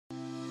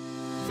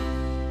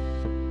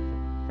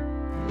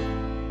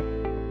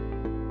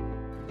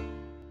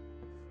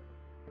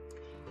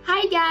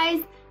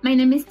guys, my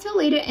name is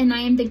Thalita and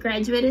I am the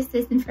Graduate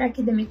Assistant for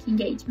Academic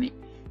Engagement.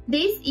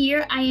 This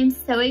year I am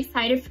so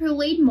excited for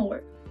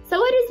LeadMore. So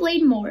what is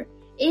LeadMore?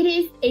 It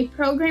is a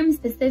program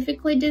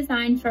specifically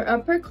designed for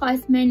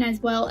upperclassmen as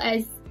well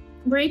as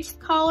bridge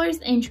scholars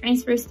and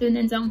transfer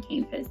students on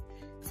campus.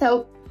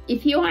 So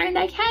if you are in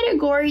that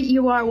category,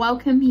 you are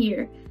welcome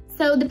here.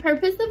 So the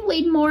purpose of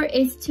LeadMore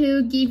is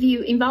to give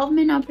you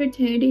involvement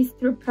opportunities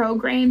through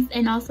programs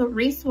and also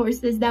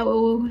resources that we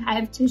will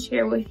have to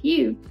share with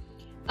you.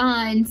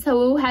 And so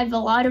we'll have a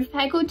lot of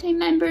faculty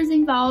members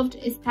involved,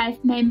 staff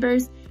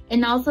members,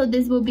 and also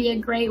this will be a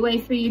great way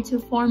for you to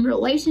form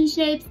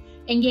relationships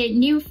and get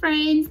new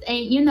friends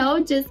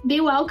and, just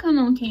be welcome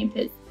on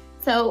campus.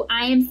 So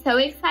I am so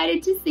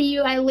excited to see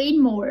you at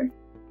LeadMore.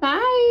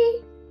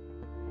 Bye!